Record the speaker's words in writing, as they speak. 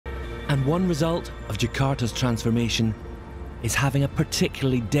And one result of Jakarta's transformation is having a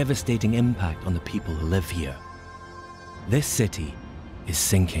particularly devastating impact on the people who live here. This city is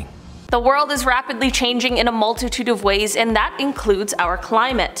sinking. The world is rapidly changing in a multitude of ways, and that includes our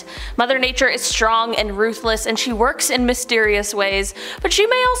climate. Mother Nature is strong and ruthless, and she works in mysterious ways, but she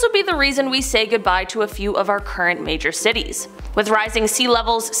may also be the reason we say goodbye to a few of our current major cities. With rising sea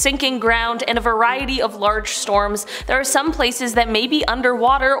levels, sinking ground, and a variety of large storms, there are some places that may be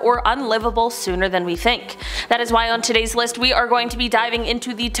underwater or unlivable sooner than we think. That is why on today's list we are going to be diving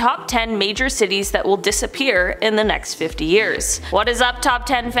into the top 10 major cities that will disappear in the next 50 years. What is up, Top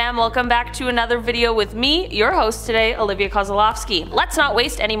 10 fam? Welcome back to another video with me, your host today, Olivia Kozolowski. Let's not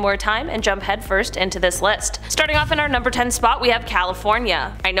waste any more time and jump headfirst into this list. Starting off in our number 10 spot, we have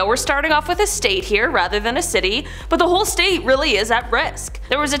California. I know we're starting off with a state here rather than a city, but the whole state really is at risk.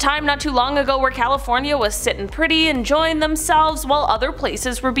 There was a time not too long ago where California was sitting pretty, enjoying themselves, while other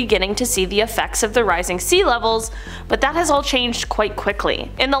places were beginning to see the effects of the rising sea levels, but that has all changed quite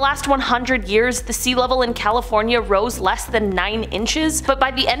quickly. In the last 100 years, the sea level in California rose less than 9 inches, but by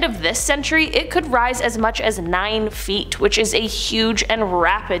the end of this century, it could rise as much as 9 feet, which is a huge and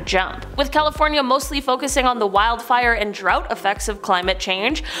rapid jump. With California mostly focusing on the wildfire and drought effects of climate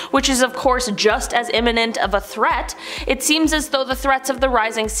change, which is of course just as imminent of a threat, it seems as though the threats of the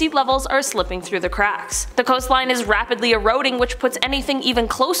rising sea levels are slipping through the cracks. The coastline is rapidly eroding, which puts anything even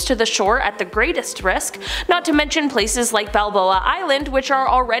close to the shore at the greatest risk, not to mention places like Balboa Island, which are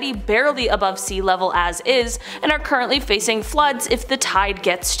already barely above sea level as is, and are currently facing floods if the tide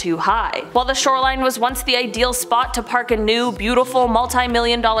gets too high. While the shoreline was once the ideal spot to park a new, beautiful,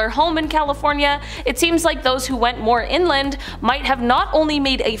 multi-million-dollar home in California, it seems like those who went more inland might have not only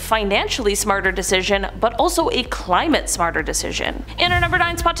made a financially smarter decision, but also a climate smarter decision. In our number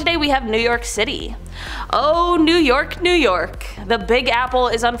 9 spot today, we have New York City. Oh, New York, New York. The Big Apple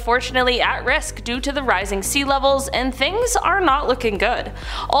is unfortunately at risk due to the rising sea levels, and things are not looking good.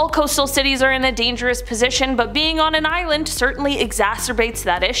 All coastal cities are in a dangerous position, but being on an island certainly exacerbates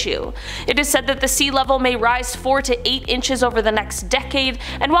that issue. It is said that the sea level may rise 4 to 8 inches over the next decade,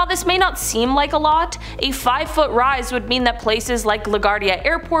 and while this may not seem like a lot, a 5-foot rise would mean that places like LaGuardia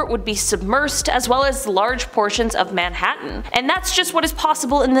Airport would be submersed, as well as large portions of Manhattan. And that's just what is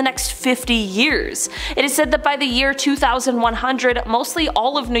possible in the next 50 years. It is said that by the year 2100, mostly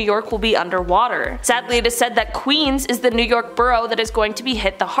all of New York will be underwater. Sadly, it is said that Queens is the New York borough that is going to be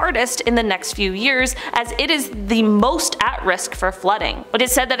hit the hardest in the next few years, as it is the most at risk for flooding. It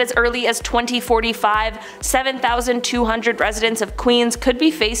is said that as early as 2045, 7,200 residents of Queens could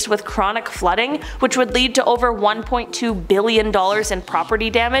be faced with chronic flooding, which would lead to over $1.2 billion in property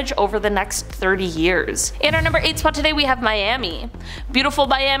damage over the next 30 years. In our number 8 spot today, we have Miami. Beautiful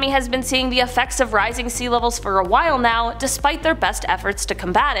Miami has been seeing the effects of rising sea levels for a while now, despite their best efforts to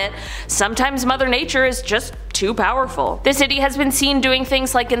combat it. Sometimes Mother Nature is just too powerful. The city has been seen doing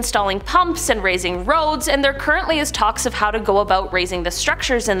things like installing pumps and raising roads, and there currently is talks of how to go about raising the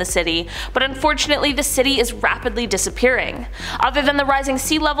structures in the city, but unfortunately the city is rapidly disappearing. Other than the rising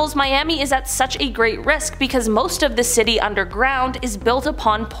sea levels, Miami is at such a great risk because most of the city underground is built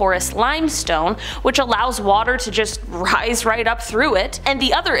upon porous limestone, which allows water to just rise right up through it, and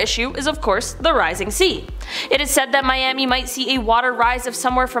the other issue is of course the rising sea. It is said that Miami might see a water rise of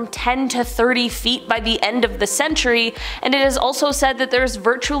somewhere from 10 to 30 feet by the end of the century, and it is also said that there is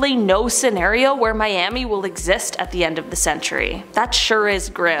virtually no scenario where Miami will exist at the end of the century. That sure is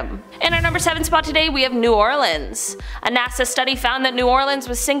grim. In our number 7 spot today, we have New Orleans. A NASA study found that New Orleans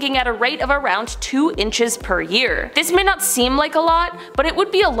was sinking at a rate of around 2 inches per year. This may not seem like a lot, but it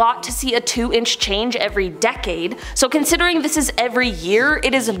would be a lot to see a 2-inch change every decade, so considering this is every year,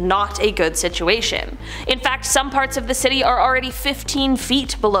 it is not a good situation. In fact, some parts of the city are already 15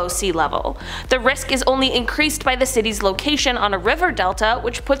 feet below sea level. The risk is only increased by the city's location on a river delta,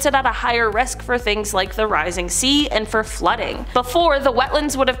 which puts it at a higher risk for things like the rising sea and for flooding. Before, the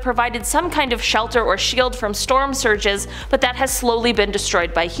wetlands would have provided some kind of shelter or shield from storm surges, but that has slowly been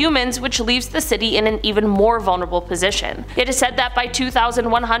destroyed by humans, which leaves the city in an even more vulnerable position. It is said that by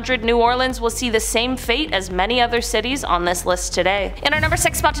 2100, New Orleans will see the same fate as many other cities on this list today. In our number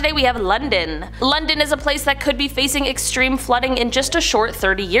 6 spot today, we have London. London is a place that could be facing extreme flooding in just a short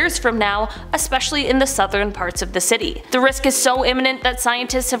 30 years from now, especially in the southern parts of the city. The risk is so imminent that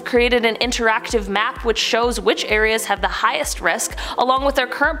scientists have created an interactive map which shows which areas have the highest risk, along with their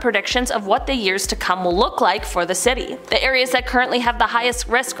current predictions of what the years to come will look like for the city. The areas that currently have the highest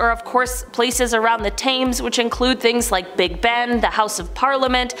risk are of course places around the Thames, which include things like Big Ben, the House of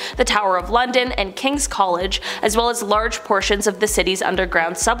Parliament, the Tower of London, and King's College, as well as large portions of the city's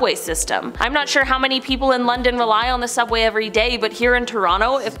underground subway system. I'm not sure how many people people in London rely on the subway every day, but here in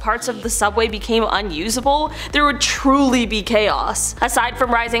Toronto, if parts of the subway became unusable, there would truly be chaos. Aside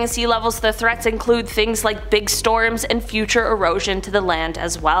from rising sea levels, the threats include things like big storms and future erosion to the land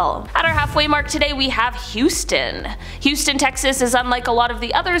as well. At our halfway mark today, we have Houston. Houston, Texas is unlike a lot of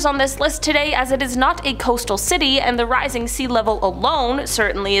the others on this list today, as it is not a coastal city, and the rising sea level alone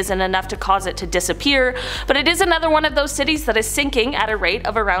certainly isn't enough to cause it to disappear, but it is another one of those cities that is sinking at a rate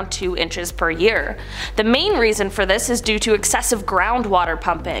of around 2 inches per year. The main reason for this is due to excessive groundwater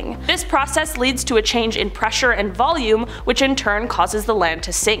pumping. This process leads to a change in pressure and volume, which in turn causes the land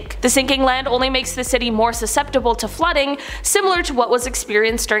to sink. The sinking land only makes the city more susceptible to flooding, similar to what was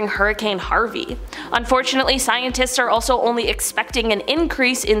experienced during Hurricane Harvey. Unfortunately, scientists are also only expecting an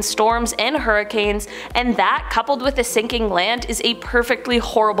increase in storms and hurricanes, and that, coupled with the sinking land, is a perfectly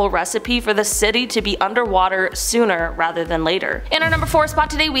horrible recipe for the city to be underwater sooner rather than later. In our number 4 spot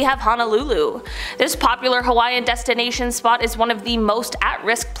today, we have Honolulu. This popular Hawaiian destination spot is one of the most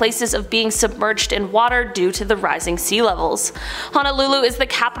at-risk places of being submerged in water due to the rising sea levels. Honolulu is the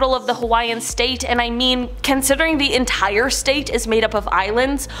capital of the Hawaiian state, and I mean, considering the entire state is made up of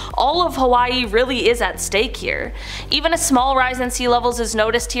islands, all of Hawaii really is at stake here. Even a small rise in sea levels is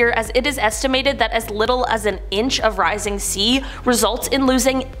noticed here, as it is estimated that as little as an inch of rising sea results in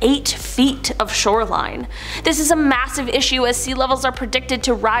losing 8 feet of shoreline. This is a massive issue, as sea levels are predicted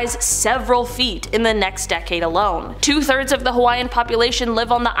to rise several feet in the next decade alone. 2/3 of the Hawaiian population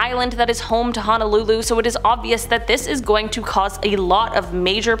live on the island that is home to Honolulu, so it is obvious that this is going to cause a lot of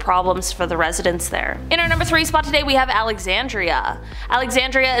major problems for the residents there. In our number 3 spot today, we have Alexandria.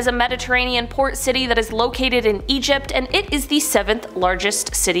 Alexandria is a Mediterranean port city that is located in Egypt, and it is the 7th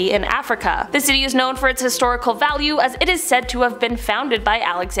largest city in Africa. The city is known for its historical value, as it is said to have been founded by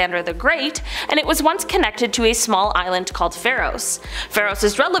Alexander the Great, and it was once connected to a small island called Pharos. Pharos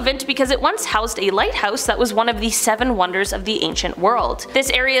is relevant because it once housed a lighthouse that was one of the 7 wonders of the ancient world. This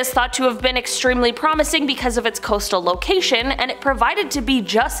area is thought to have been extremely promising because of its coastal location, and it provided to be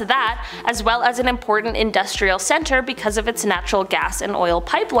just that, as well as an important industrial center because of its natural gas and oil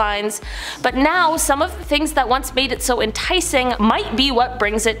pipelines. But now, some of the things that once made it so enticing might be what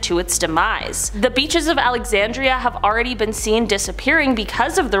brings it to its demise. The beaches of Alexandria have already been seen disappearing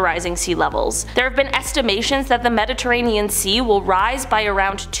because of the rising sea levels. There have been estimations that the Mediterranean Sea will rise by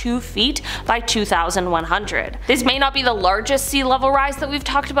around 2 feet by 2100. This may not be the largest sea level rise that we've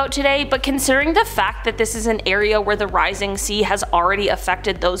talked about today, but considering the fact that this is an area where the rising sea has already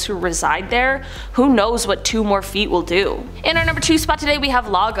affected those who reside there, who knows what 2 more feet will do. In our number 2 spot today, we have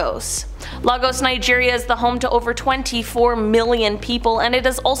Lagos. Lagos, Nigeria is the home to over 24 million people, and it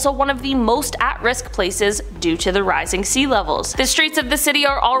is also one of the most at-risk places due to the rising sea levels. The streets of the city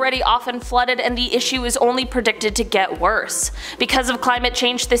are already often flooded, and the issue is only predicted to get worse. Because of climate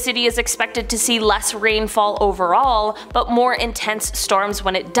change, the city is expected to see less rainfall overall, but more intense storms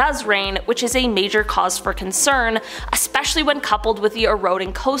when it does rain, which is a major cause for concern, especially when coupled with the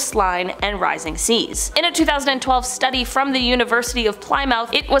eroding coastline and rising seas. In a 2012 study from the University of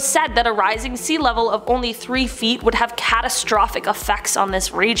Plymouth, it was said that a rising sea level of only 3 feet would have catastrophic effects on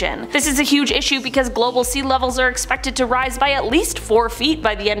this region. This is a huge issue because global sea levels are expected to rise by at least 4 feet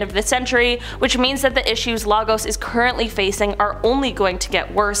by the end of the century, which means that the issues Lagos is currently facing are only going to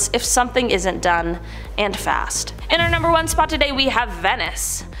get worse if something isn't done, and fast. In our number 1 spot today, we have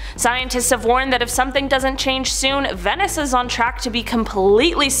Venice. Scientists have warned that if something doesn't change soon, Venice is on track to be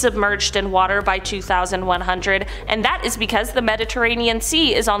completely submerged in water by 2100, and that is because the Mediterranean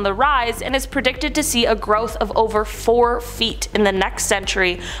Sea is on the rise and is predicted to see a growth of over 4 feet in the next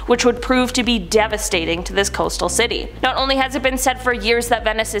century, which would prove to be devastating to this coastal city. Not only has it been said for years that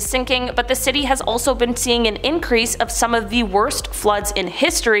Venice is sinking, but the city has also been seeing an increase of some of the worst floods in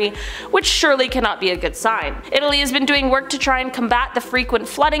history, which surely cannot be a good sign. Italy has been doing work to try and combat the frequent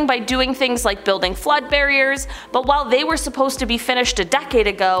flooding by doing things like building flood barriers, but while they were supposed to be finished a decade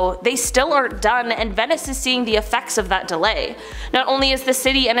ago, they still aren't done, and Venice is seeing the effects of that delay. Not only is the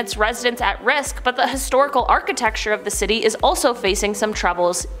city and its residents at risk, but the historical architecture of the city is also facing some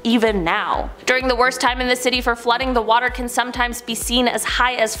troubles even now. During the worst time in the city for flooding, the water can sometimes be seen as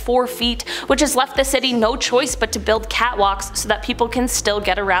high as 4 feet, which has left the city no choice but to build catwalks so that people can still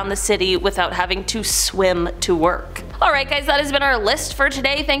get around the city without having to swim to work. Alright guys, that has been our list for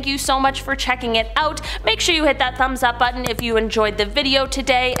today. Thank you so much for checking it out. Make sure you hit that thumbs up button if you enjoyed the video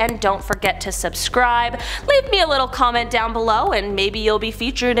today, and don't forget to subscribe. Leave me a little comment down below, and maybe you'll be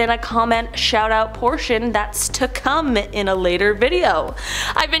featured in a comment shout out portion that's to come in a later video.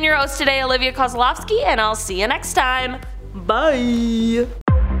 I've been your host today, Olivia Kozlowski, and I'll see you next time. Bye!